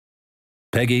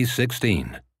Peggy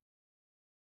 16.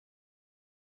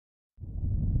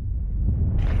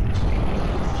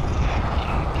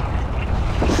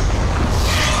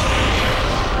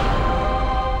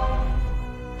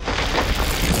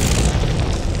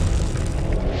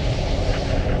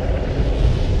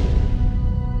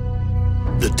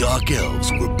 The Dark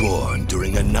Elves were born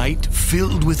during a night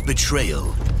filled with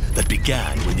betrayal that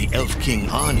began when the Elf King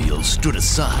Arniel stood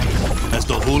aside as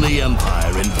the Holy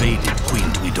Empire invaded Queen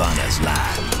Twi'dana's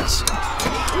lands.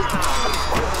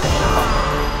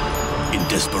 In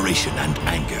desperation and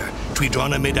anger,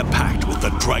 Twi'dana made a pact with the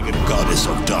dragon goddess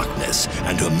of darkness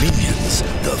and her minions,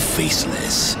 the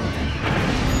Faceless.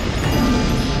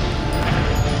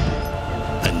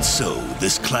 And so,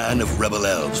 this clan of rebel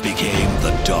elves became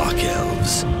the Dark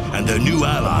Elves, and their new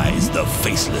allies, the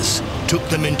Faceless, took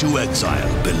them into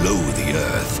exile below the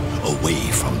earth, away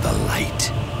from the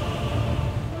light.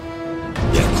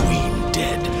 Their queen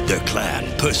dead, their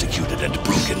clan persecuted and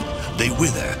broken, they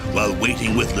wither while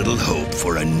waiting with little hope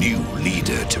for a new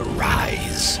leader to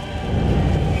rise.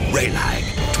 Raylag,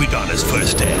 Twi'dana's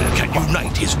first heir, can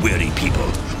unite his weary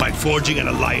people by forging an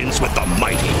alliance with the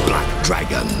mighty Black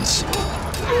Dragons.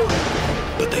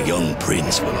 But the young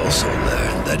prince will also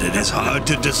learn that it is hard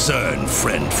to discern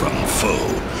friend from foe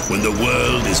when the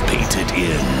world is painted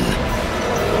in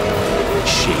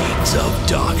shades of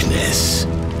darkness.